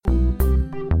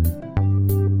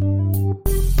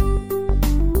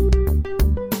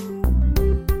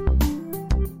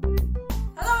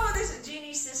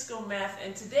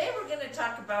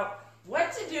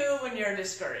do when you're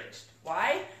discouraged.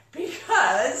 Why?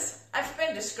 Because I've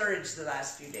been discouraged the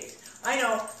last few days. I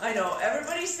know.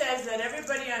 Everybody says that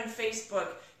everybody on Facebook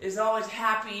is always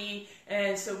happy,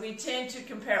 and so we tend to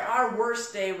compare our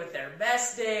worst day with their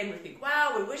best day, and we think,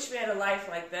 wow, we wish we had a life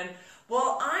like them.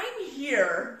 Well, I'm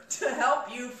here to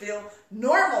help you feel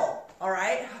normal, all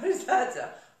right? How does that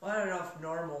sound? Well, I don't know if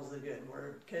normal is a good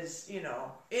word, because,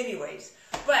 anyways.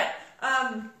 But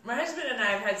my husband and I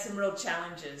have had some real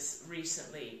challenges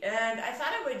recently, and I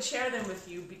thought I would share them with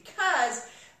you because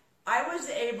I was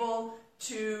able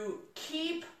to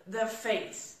keep the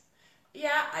faith.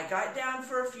 Yeah, I got down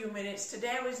for a few minutes.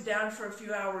 Today I was down for a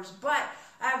few hours, but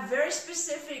I have very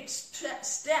specific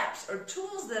steps or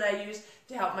tools that I use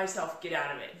to help myself get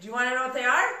out of it. Do you want to know what they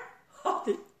are? Oh,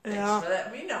 thanks for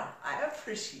letting me know. I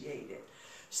appreciate it.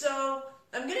 So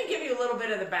I'm going to give you a little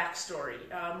bit of the backstory.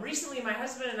 Recently, my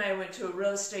husband and I went to a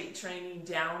real estate training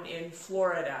down in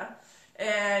Florida,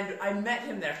 and I met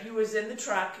him there. He was in the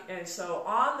truck, and so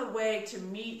on the way to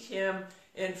meet him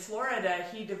in Florida,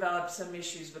 he developed some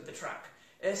issues with the truck.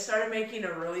 It started making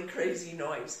a really crazy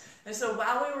noise. And so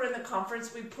while we were in the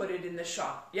conference, we put it in the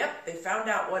shop. Yep, they found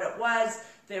out what it was.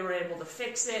 They were able to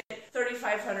fix it.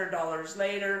 $3,500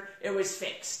 later, it was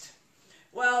fixed.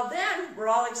 Well, then we're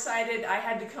all excited. I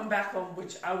had to come back home,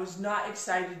 which I was not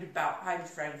excited about. I had a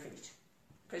frying face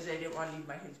because I didn't want to leave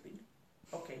my husband.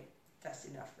 Okay, that's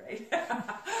enough, right?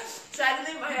 So I had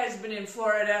to leave my husband in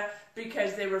Florida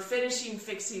because they were finishing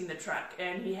fixing the truck,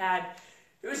 and he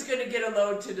was going to get a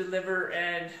load to deliver,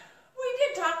 and we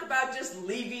did talk about just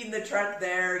leaving the truck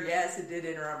there. Yes, it did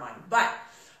enter our mind. But,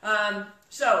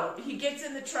 so he gets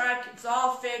in the truck, it's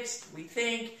all fixed, we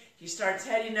think. He starts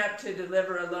heading up to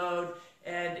deliver a load,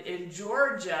 and in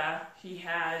Georgia, he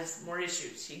has more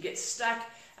issues. He gets stuck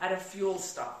at a fuel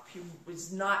stop. He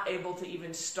was not able to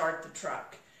even start the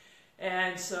truck.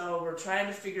 And so we're trying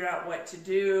to figure out what to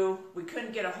do. We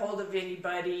couldn't get a hold of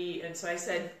anybody, and so I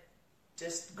said,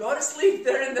 just go to sleep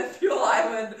there in the fuel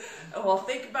island, and we'll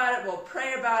think about it, we'll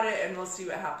pray about it, and we'll see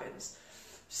what happens.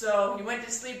 So he went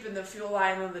to sleep in the fuel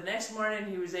island. The next morning,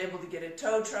 he was able to get a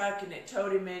tow truck, and it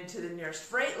towed him into the nearest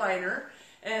Freightliner,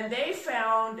 and they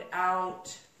found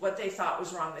out what they thought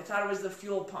was wrong. They thought it was the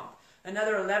fuel pump.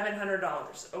 Another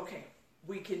 $1,100. Okay,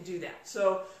 we can do that.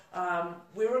 So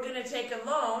we were going to take a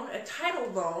loan, a title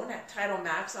loan at Title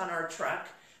Max on our truck.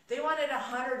 They wanted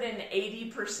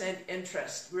 180%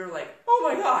 interest. We were like, oh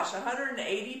my gosh,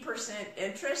 180%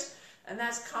 interest? And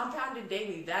that's compounded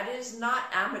daily. That is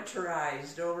not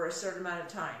amateurized over a certain amount of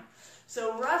time.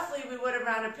 So roughly we would have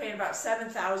rounded paying about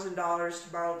 $7,000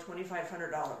 to borrow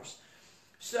 $2,500.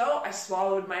 So I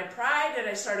swallowed my pride and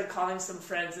I started calling some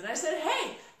friends. And I said,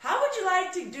 hey, how would you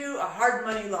like to do a hard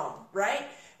money loan, right?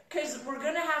 Because we're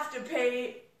going to have to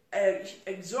pay an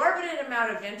exorbitant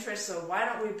amount of interest, so why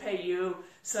don't we pay you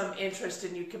some interest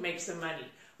and you can make some money?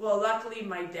 Well, luckily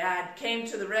my dad came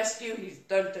to the rescue. He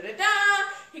came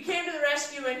to the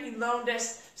rescue and he loaned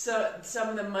us some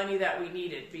of the money that we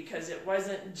needed, because it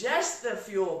wasn't just the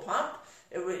fuel pump.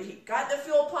 He got the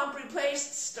fuel pump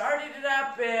replaced, started it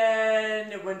up,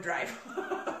 and it went dry.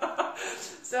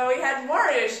 So he had more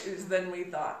issues than we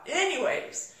thought.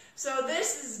 Anyways, so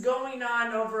this is going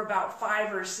on over about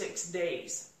 5 or 6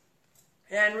 days.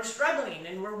 And we're struggling,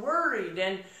 and we're worried,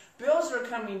 and bills are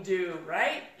coming due,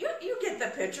 right? You get the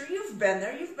picture. You've been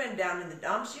there. You've been down in the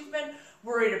dumps. You've been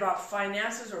worried about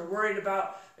finances, or worried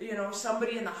about,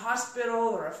 somebody in the hospital,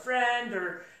 or a friend,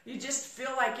 or you just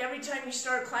feel like every time you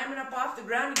start climbing up off the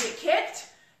ground, you get kicked.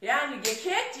 Yeah, and you get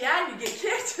kicked. Yeah, and you get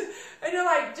kicked. And you're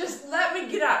like, just let me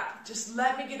get up. Just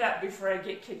let me get up before I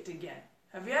get kicked again.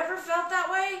 Have you ever felt that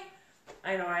way?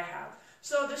 I know I have.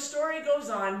 So the story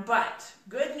goes on, but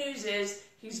good news is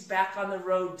he's back on the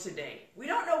road today. We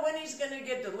don't know when he's going to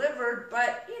get delivered,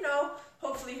 but,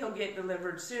 hopefully he'll get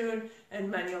delivered soon and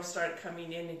money will start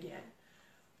coming in again.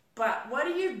 But what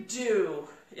do you do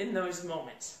in those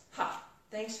moments?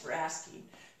 Thanks for asking.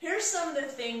 Here's some of the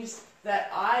things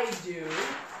that I do,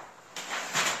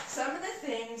 some of the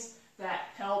things that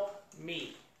help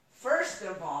me. First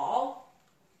of all,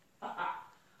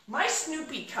 my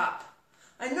Snoopy cup.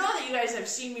 I know that you guys have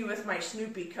seen me with my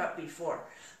Snoopy cup before.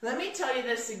 Let me tell you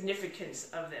the significance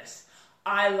of this.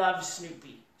 I love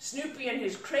Snoopy. Snoopy and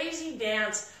his crazy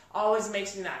dance always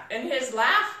makes me laugh. And his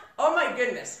laugh, oh my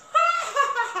goodness.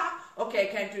 Okay,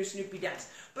 I can't do a Snoopy dance.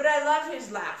 But I love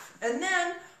his laugh. And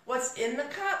then, what's in the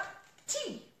cup?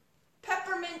 Tea.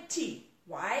 Peppermint tea.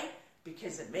 Why?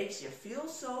 Because it makes you feel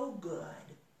so good.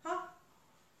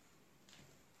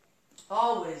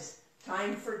 Always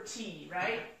time for tea,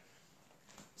 right?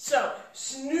 So,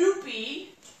 Snoopy,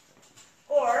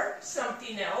 Or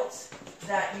something else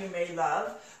that you may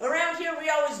love. Around here, we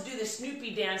always do the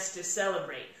Snoopy dance to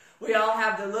celebrate. We all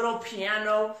have the little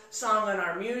piano song on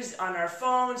our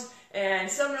phones, and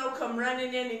someone will come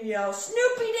running in and yell,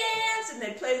 "Snoopy dance!" and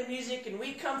they play the music, and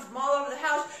we come from all over the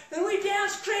house, and we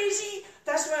dance crazy.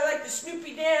 That's why I like the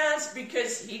Snoopy dance,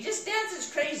 because he just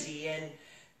dances crazy. And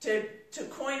to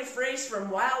coin a phrase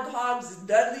from Wild Hogs,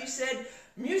 Dudley said,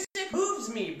 "Music moves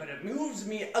me, but it moves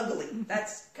me ugly."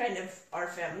 That's kind of our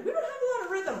family. We don't have a lot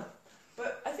of rhythm,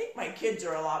 but I think my kids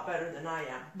are a lot better than I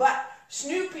am. But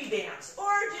Snoopy dance,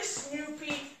 or just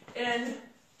Snoopy in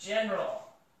general.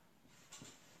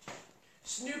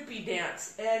 Snoopy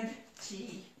dance and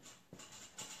tea.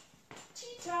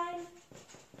 Tea time.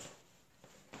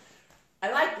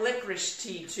 I like licorice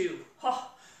tea too.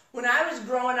 Oh, when I was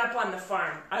growing up on the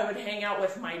farm, I would hang out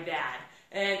with my dad.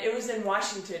 And it was in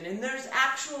Washington, and there's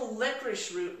actual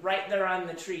licorice root right there on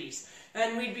the trees.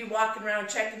 And we'd be walking around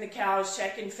checking the cows,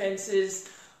 checking fences,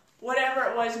 whatever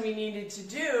it was we needed to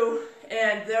do.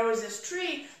 And there was this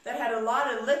tree that had a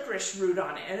lot of licorice root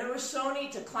on it. And it was so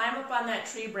neat to climb up on that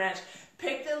tree branch,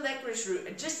 pick the licorice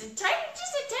root, just a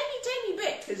tiny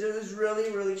bit, because it was really,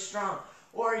 really strong.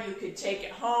 Or you could take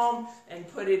it home and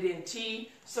put it in tea.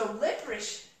 So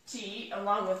licorice tea,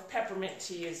 along with peppermint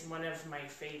tea, is one of my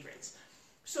favorites.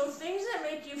 So things that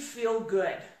make you feel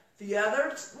good. The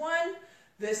other one,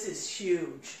 this is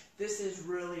huge. This is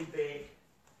really big.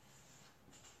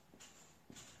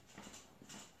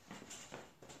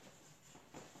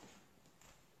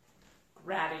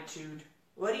 Gratitude.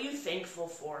 What are you thankful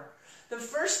for? The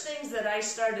first things that I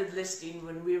started listing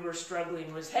when we were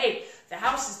struggling was, hey, the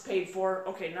house is paid for.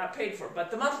 Okay, not paid for, but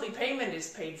the monthly payment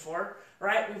is paid for,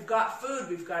 right? We've got food.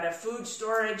 We've got a food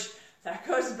storage. That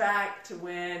goes back to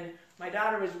when my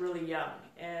daughter was really young,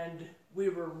 and we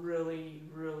were really,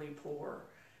 really poor.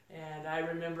 And I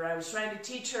remember I was trying to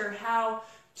teach her how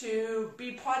to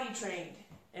be potty trained.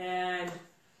 And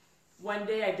one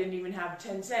day I didn't even have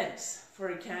 10 cents for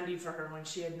a candy for her when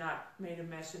she had not made a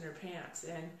mess in her pants.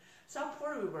 And that's how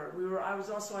poor we were. I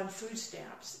was also on food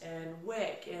stamps and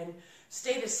WIC and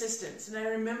state assistance. And I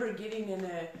remember getting in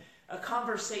a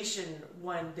conversation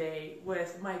one day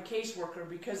with my caseworker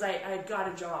because I had got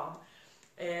a job.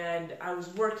 And I was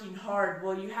working hard.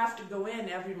 Well, you have to go in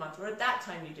every month, or at that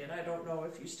time you did. I don't know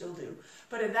if you still do.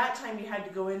 But at that time you had to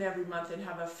go in every month and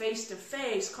have a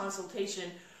face-to-face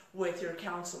consultation with your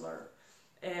counselor.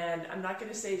 And I'm not going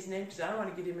to say his name because I don't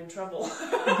want to get him in trouble.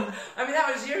 I mean,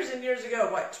 that was years and years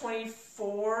ago,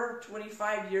 24,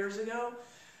 25 years ago.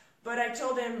 But I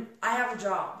told him, I have a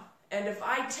job. And if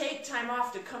I take time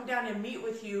off to come down and meet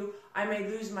with you, I may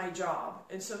lose my job.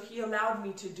 And so he allowed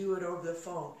me to do it over the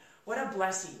phone. What a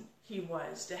blessing he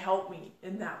was to help me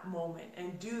in that moment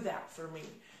and do that for me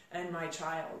and my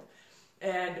child.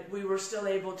 And we were still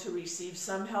able to receive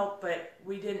some help, but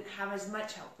we didn't have as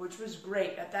much help, which was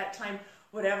great. At that time,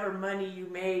 whatever money you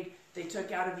made, they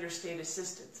took out of your state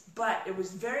assistance. But it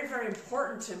was very, very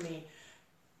important to me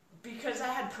because I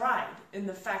had pride in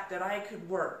the fact that I could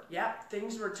work. Yep,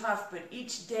 things were tough, but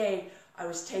each day I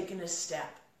was taking a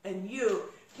step. And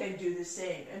you can do the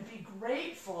same. And be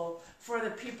grateful for the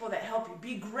people that help you.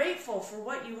 Be grateful for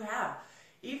what you have.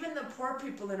 Even the poor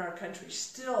people in our country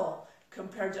still,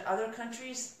 compared to other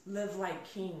countries, live like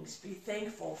kings. Be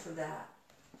thankful for that.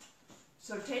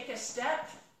 So take a step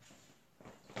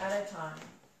at a time.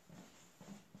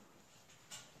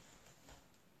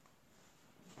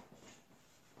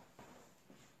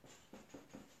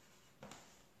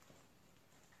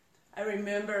 I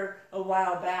remember a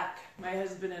while back, my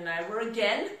husband and I were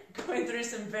again going through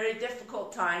some very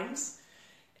difficult times.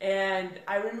 And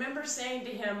I remember saying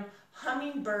to him,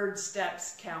 hummingbird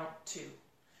steps count too.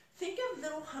 Think of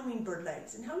little hummingbird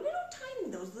legs and how little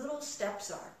tiny those little steps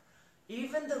are.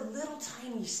 Even the little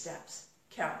tiny steps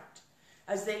count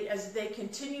as they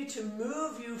continue to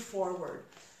move you forward.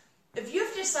 If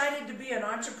you've decided to be an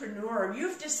entrepreneur, or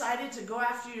you've decided to go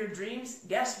after your dreams,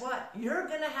 guess what? You're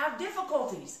going to have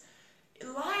difficulties.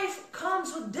 Life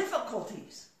comes with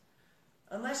difficulties.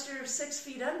 Unless you're 6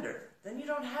 feet under, then you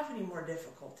don't have any more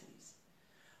difficulties.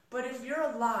 But if you're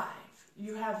alive,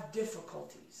 you have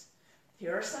difficulties.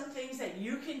 Here are some things that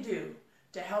you can do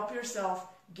to help yourself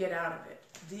get out of it.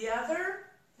 The other,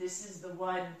 this is the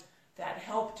one that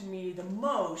helped me the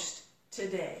most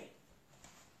today.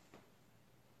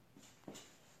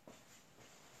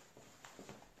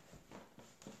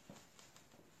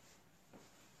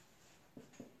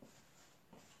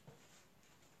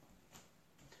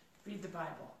 Read the Bible.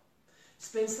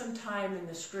 Spend some time in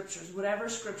the scriptures, whatever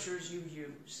scriptures you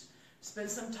use. Spend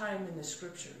some time in the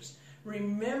scriptures,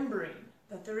 remembering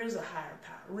that there is a higher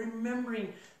power,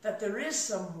 remembering that there is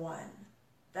someone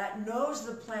that knows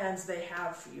the plans they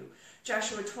have for you.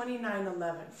 Joshua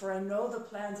 29:11, for I know the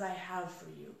plans I have for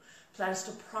you, plans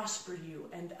to prosper you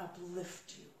and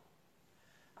uplift you.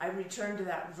 I return to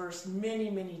that verse many,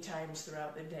 many times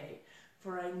throughout the day.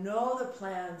 For I know the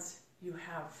plans you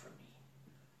have for me.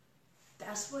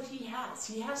 That's what he has.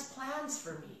 He has plans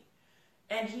for me.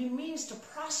 And he means to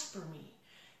prosper me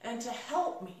and to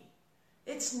help me.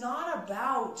 It's not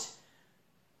about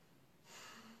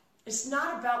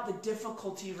the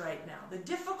difficulty right now. The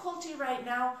difficulty right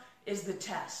now is the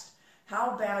test.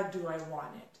 How bad do I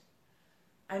want it?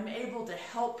 I'm able to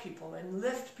help people and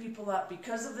lift people up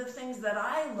because of the things that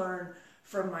I learned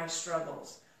from my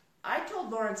struggles. I told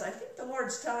Lawrence, I think the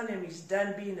Lord's telling him he's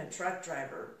done being a truck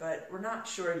driver, but we're not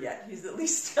sure yet. He's at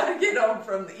least got to get home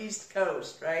from the East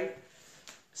Coast, right?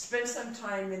 Spend some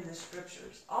time in the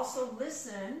scriptures. Also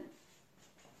listen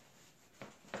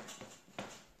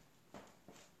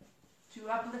to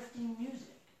uplifting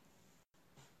music.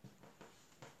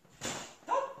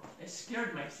 Oh, I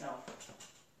scared myself.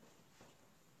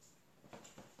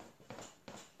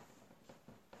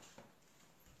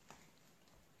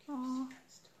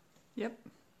 Yep.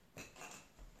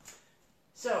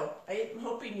 So, I'm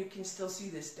hoping you can still see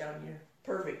this down here.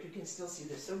 Perfect, you can still see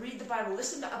this. So read the Bible,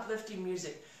 listen to uplifting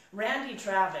music. Randy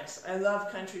Travis, I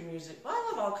love country music. Well,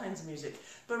 I love all kinds of music.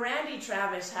 But Randy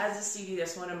Travis has a CD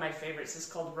that's one of my favorites. It's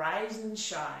called Rise and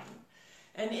Shine.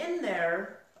 And in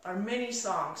there are many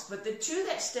songs, but the two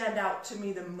that stand out to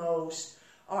me the most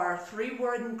are Three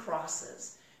Wooden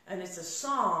Crosses. And it's a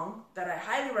song that I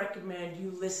highly recommend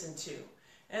you listen to.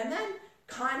 And then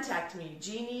contact me,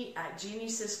 Jeannie at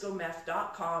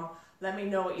jeanniesiscometh.com. Let me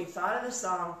know what you thought of the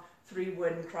song, Three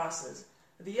Wooden Crosses.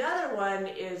 The other one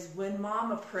is When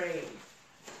Mama Prayed.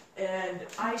 And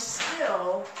I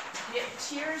still get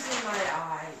tears in my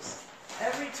eyes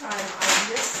every time I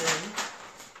listen.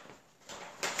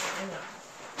 Hang on.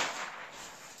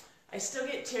 I still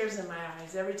get tears in my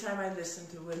eyes every time I listen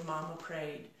to When Mama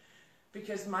Prayed.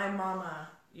 Because my mama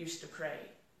used to pray.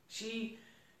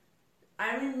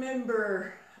 I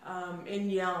remember in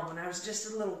Yelm when I was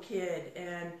just a little kid,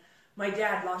 and my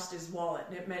dad lost his wallet,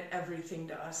 and it meant everything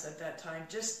to us at that time.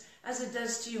 Just as it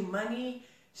does to you, money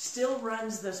still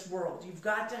runs this world. You've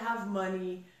got to have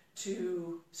money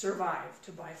to survive,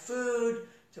 to buy food,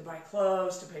 to buy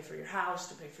clothes, to pay for your house,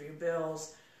 to pay for your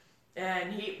bills.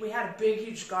 And we had a big,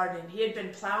 huge garden. He had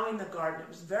been plowing the garden. It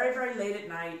was very, very late at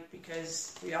night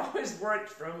because we always worked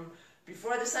from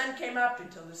before the sun came up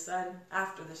until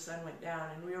after the sun went down.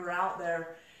 And we were out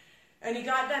there. And he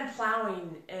got done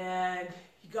plowing, and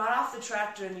he got off the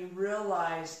tractor, and he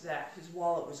realized that his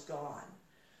wallet was gone.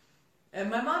 And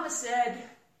my mama said,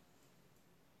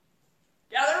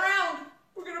 "Gather around,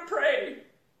 we're going to pray."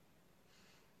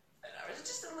 And I was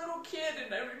just a little kid,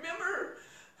 and I remember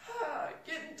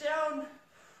getting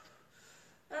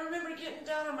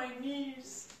down on my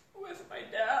knees with my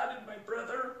dad and my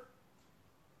brother.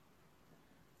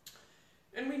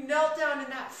 And we knelt down in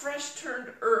that fresh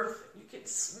turned earth. You could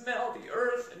smell the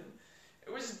earth, and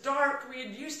it was dark. We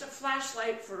had used a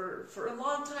flashlight for a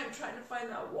long time trying to find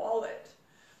that wallet.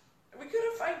 And we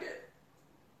couldn't find it.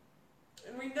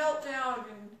 And we knelt down,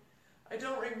 and I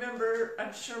don't remember.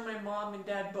 I'm sure my mom and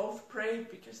dad both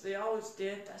prayed because they always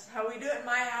did. That's how we do it in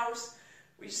my house.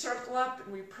 We circle up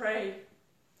and we pray.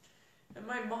 And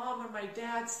my mom and my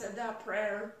dad said that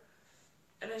prayer.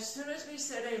 And as soon as we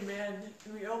said amen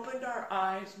and we opened our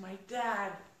eyes, my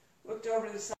dad looked over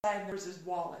to the side and there was his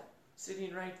wallet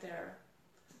sitting right there.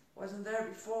 Wasn't there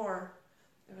before.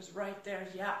 It was right there.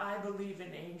 Yeah, I believe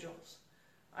in angels.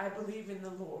 I believe in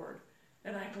the Lord.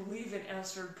 And I believe in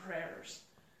answered prayers.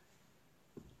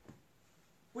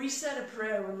 We said a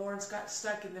prayer when Lawrence got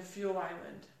stuck in the fuel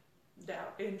island down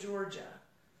in Georgia.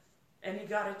 And he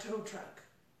got a tow truck.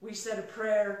 We said a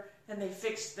prayer and they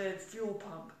fixed the fuel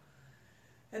pump.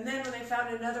 And then when they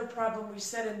found another problem, we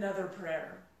said another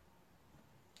prayer.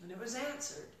 And it was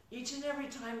answered. Each and every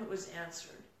time it was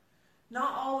answered.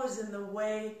 Not always in the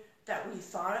way that we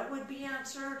thought it would be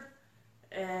answered.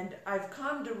 And I've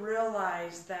come to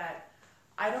realize that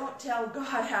I don't tell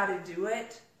God how to do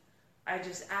it. I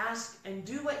just ask and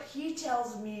do what He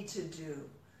tells me to do.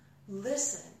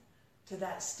 Listen to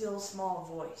that still small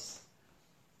voice.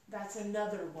 That's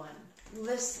another one.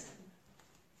 Listen.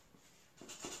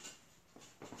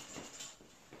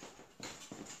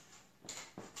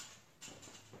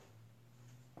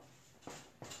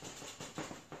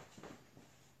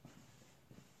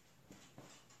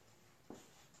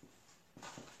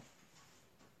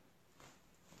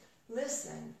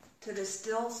 Listen to the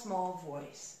still small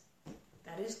voice.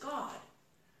 That is God.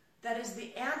 that is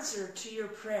the answer to your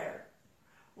prayer.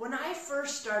 When I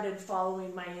first started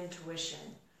following my intuition,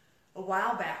 a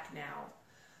while back now,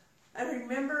 I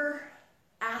remember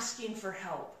asking for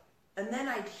help. And then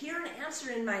I'd hear an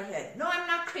answer in my head. No, I'm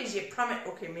not crazy. I promise.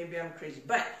 Okay, maybe I'm crazy,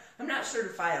 but I'm not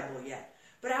certifiable yet.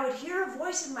 But I would hear a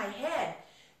voice in my head,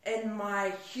 and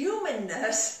my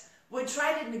humanness would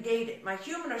try to negate it. My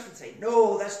humanness would say,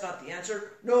 no, that's not the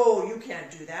answer. No, you can't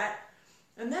do that.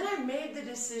 And then I made the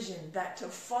decision that to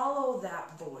follow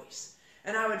that voice.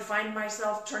 And I would find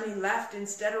myself turning left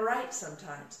instead of right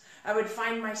sometimes. I would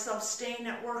find myself staying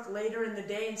at work later in the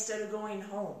day instead of going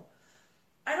home.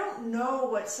 I don't know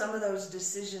what some of those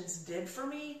decisions did for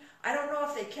me. I don't know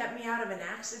if they kept me out of an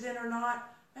accident or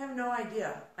not. I have no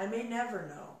idea. I may never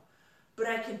know. But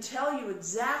I can tell you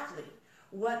exactly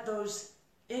what those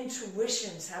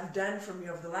intuitions have done for me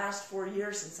over the last 4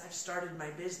 years since I've started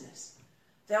my business.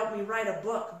 They helped me write a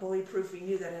book, Bullyproofing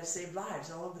You, that has saved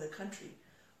lives all over the country,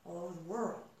 all over the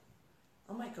world.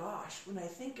 Oh my gosh, when I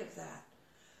think of that,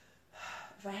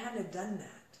 if I hadn't done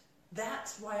that,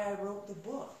 that's why I wrote the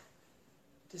book,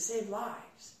 to save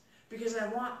lives. Because I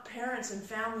want parents and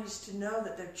families to know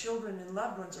that their children and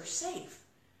loved ones are safe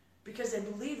because they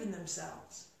believe in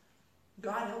themselves.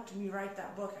 God helped me write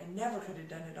that book. I never could have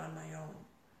done it on my own.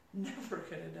 Never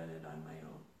could have done it on my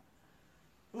own.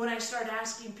 When I started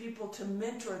asking people to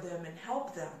mentor them and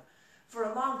help them, for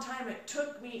a long time it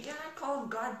took me, I call them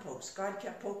God pokes. God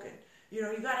kept poking. You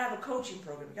know, you got to have a coaching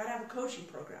program. You got to have a coaching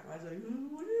program. I was like,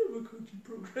 what is a coaching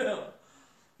program?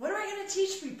 What am I going to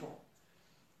teach people?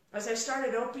 As I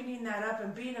started opening that up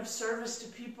and being of service to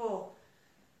people,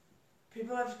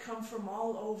 people have come from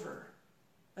all over.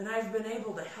 And I've been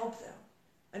able to help them.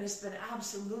 And it's been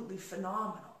absolutely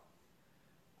phenomenal.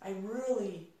 I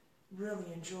really,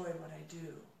 really enjoy what I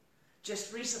do.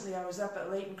 Just recently I was up at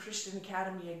Layton Christian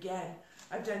Academy again.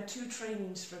 I've done 2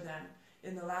 trainings for them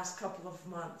in the last couple of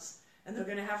months. And they're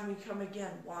going to have me come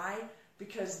again. Why?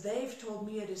 Because they've told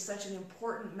me it is such an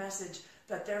important message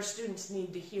that their students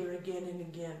need to hear again and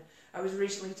again. I was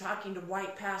recently talking to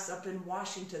White Pass up in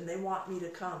Washington. They want me to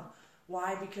come.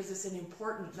 Why? Because it's an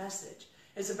important message.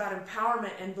 It's about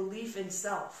empowerment and belief in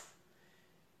self.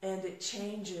 And it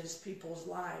changes people's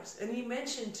lives. And he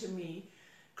mentioned to me,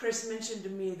 Chris mentioned to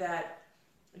me that,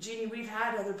 Jeannie, we've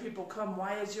had other people come.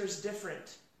 Why is yours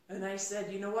different? And I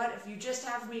said, you know what? If you just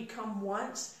have me come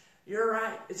once, you're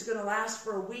right. It's going to last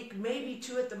for a week, maybe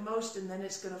 2 at the most, and then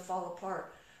it's going to fall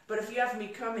apart. But if you have me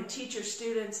come and teach your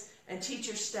students and teach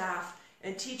your staff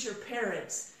and teach your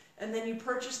parents, and then you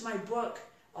purchase my book,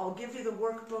 I'll give you the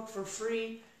workbook for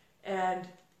free, and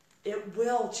it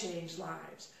will change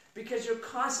lives. Because you're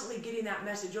constantly getting that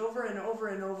message over and over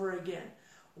and over again.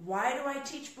 Why do I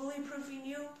teach Bullyproofing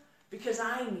You? Because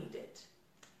I need it.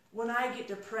 When I get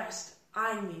depressed,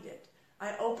 I need it.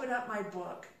 I open up my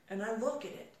book and I look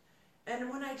at it. And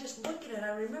when I just look at it,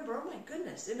 I remember, oh my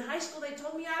goodness, in high school they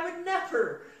told me I would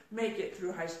never make it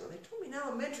through high school. They told me in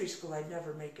elementary school I'd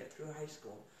never make it through high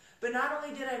school. But not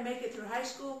only did I make it through high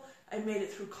school, I made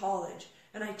it through college.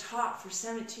 And I taught for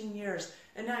 17 years.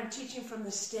 And now I'm teaching from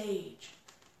the stage.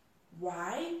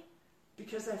 Why?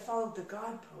 Because I followed the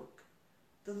God poke.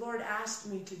 The Lord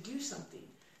asked me to do something,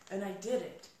 and I did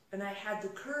it, and I had the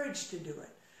courage to do it.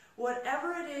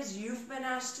 Whatever it is you've been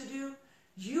asked to do,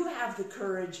 you have the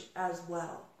courage as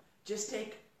well. Just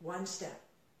take one step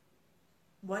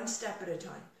at a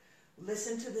time.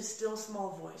 Listen to the still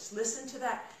small voice. Listen to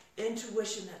that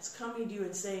intuition that's coming to you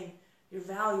and saying, you're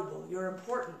valuable, you're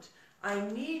important. I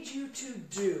need you to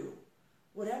do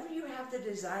whatever you have the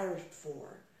desire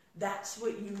for. That's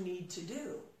what you need to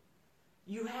do.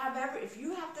 You have if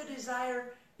you have the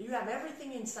desire, you have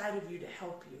everything inside of you to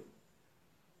help you.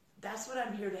 That's what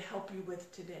I'm here to help you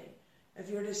with today. If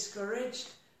you're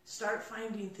discouraged, start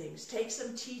finding things. Take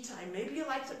some tea time. Maybe you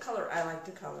like to color. I like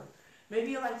to color.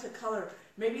 Maybe you like to color.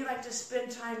 Maybe you like to spend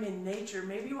time in nature.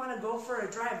 Maybe you want to go for a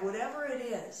drive. Whatever it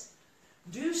is,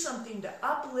 do something to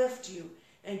uplift you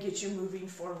and get you moving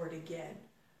forward again.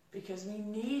 Because we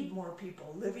need more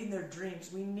people living their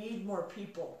dreams. We need more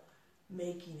people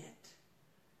making it.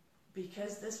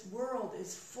 Because this world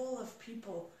is full of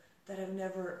people that have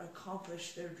never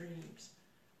accomplished their dreams.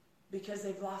 Because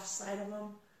they've lost sight of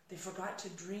them. They forgot to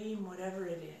dream, whatever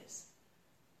it is.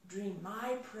 Dream.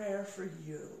 My prayer for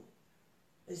you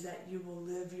is that you will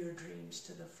live your dreams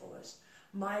to the fullest.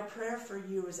 My prayer for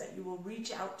you is that you will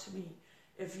reach out to me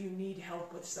if you need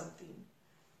help with something.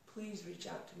 Please reach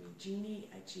out to me.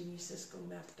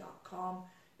 Jeannie@jeanniesiscometh.com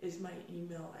is my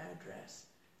email address.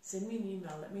 Send me an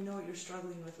email. Let me know what you're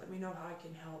struggling with. Let me know how I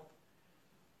can help.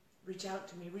 Reach out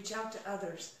to me. Reach out to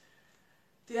others.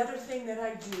 The other thing that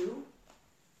I do,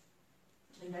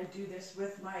 and I do this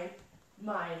with my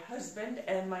husband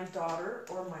and my daughter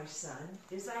or my son,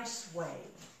 is I sway.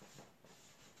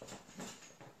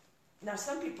 Now,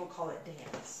 some people call it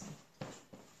dance.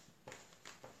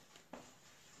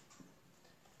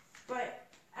 But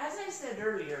as I said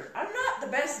earlier, I'm not the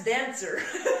best dancer.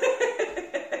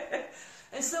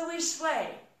 And so we sway.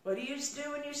 What do you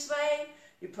do when you sway?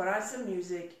 You put on some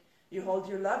music, you hold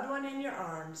your loved one in your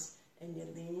arms, and you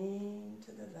lean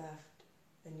to the left,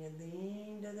 and you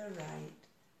lean to the right,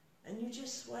 and you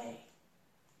just sway.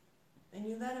 And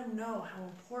you let them know how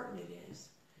important it is,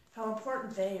 how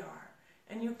important they are.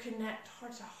 And you connect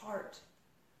heart to heart,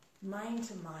 mind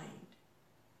to mind.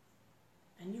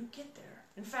 And you get there.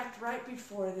 In fact, right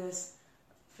before this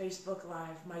Facebook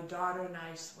Live, my daughter and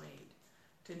I swayed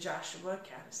to Joshua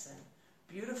Caddison,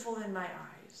 Beautiful in My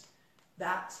Eyes.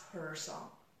 That's her song.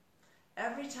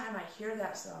 Every time I hear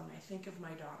that song, I think of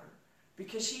my daughter,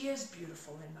 because she is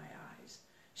beautiful in my eyes.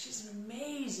 She's an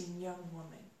amazing young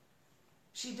woman.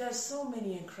 She does so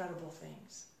many incredible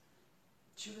things.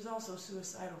 She was also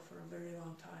suicidal for a very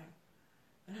long time.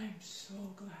 And I'm so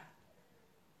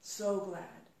glad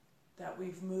that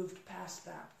we've moved past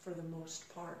that for the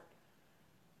most part.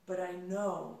 But I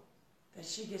know that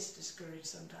she gets discouraged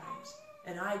sometimes,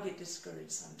 and I get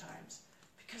discouraged sometimes,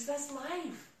 because that's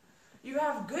life. You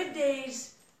have good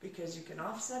days because you can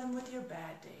offset them with your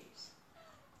bad days.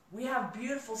 We have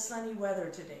beautiful sunny weather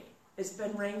today. It's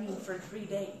been raining for 3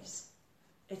 days.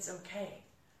 It's okay.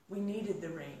 We needed the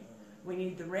rain. We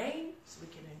need the rain so we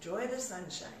can enjoy the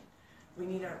sunshine. We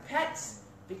need our pets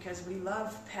because we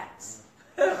love pets,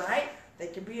 right? They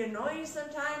can be annoying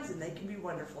sometimes and they can be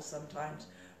wonderful sometimes.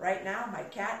 Right now, my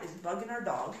cat is bugging our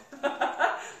dog.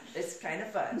 It's kind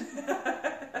of fun.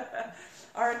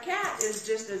 Our cat is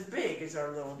just as big as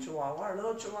our little Chihuahua. Our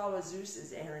little Chihuahua Zeus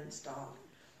is Aaron's dog.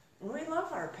 And we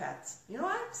love our pets. You know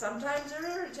what? Sometimes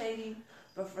they're irritating,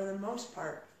 but for the most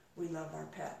part, we love our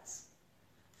pets.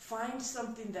 Find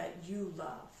something that you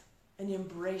love and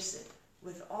embrace it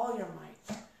with all your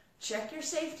might. Check your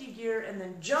safety gear and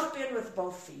then jump in with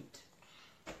both feet.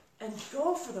 And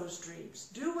go for those dreams.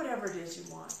 Do whatever it is you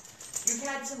want. You've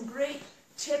had some great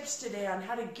tips today on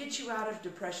how to get you out of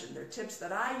depression. They're tips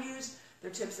that I use. They're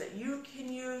tips that you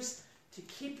can use to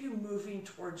keep you moving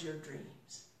towards your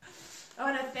dreams. I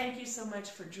want to thank you so much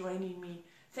for joining me.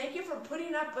 Thank you for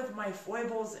putting up with my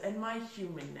foibles and my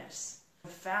humanness.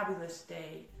 Have a fabulous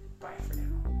day. Bye for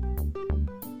now.